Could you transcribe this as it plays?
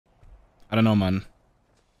I don't know, man.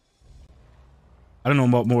 I don't know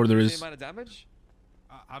what more there is. Same amount of damage?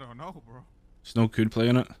 I don't know, bro. There's no could play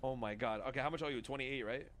in it. Oh my god. Okay, how much are you? 28,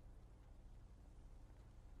 right?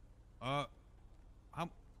 I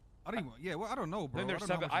don't even, yeah, well, I don't know, bro. Then there's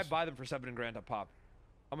seven. I buy them for $7 grand a pop.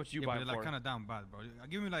 How much do you buy them like for? kind of down bad, bro.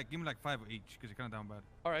 Give me like 5 each, because you're kind of down bad.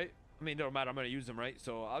 All right. I mean, it don't matter. I'm gonna use them, right?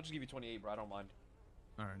 So I'll just give you 28, bro. I don't mind.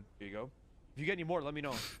 All right. Here you go. If you get any more, let me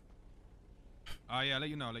know. Yeah, let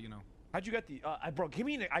you know. How'd you get the? Bro, give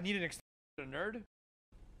me. I need an extended nerd.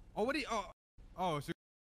 Oh, what do you? So.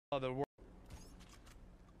 Oh, the.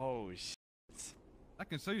 Oh shit. I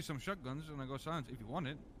can sell you some shotguns and I go silence if you want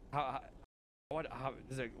it. What? How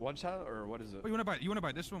is it? One shot or what is it? Oh, you wanna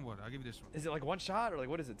buy this one? What? I'll give you this one. Is it like one shot or like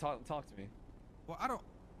what is it? Talk to me. Well, I don't.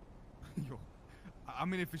 Yo, I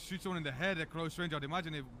mean, if it shoots someone in the head at close range, I'd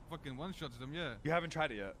imagine it fucking one shots them. Yeah. You haven't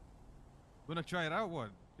tried it yet. Wanna try it out? What?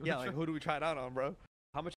 Yeah, like who do we try it out on, bro?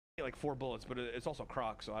 How much? Like 4 bullets, but it's also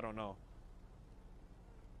croc, so I don't know.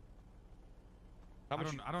 How much?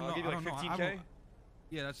 I don't know. I'll give you like 15K.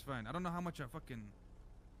 Yeah, that's fine. I don't know how much I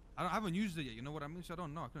haven't used it yet. You know what I mean? So I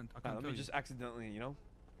don't know. I couldn't Let me tell just accidentally, you know.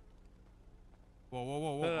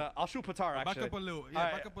 Whoa. I'll shoot Patar actually. Back up a little. Yeah,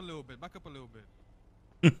 right. back up a little bit. Back up a little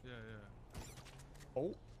bit. Yeah.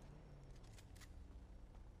 Oh.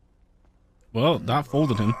 Well, that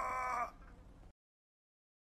folded him.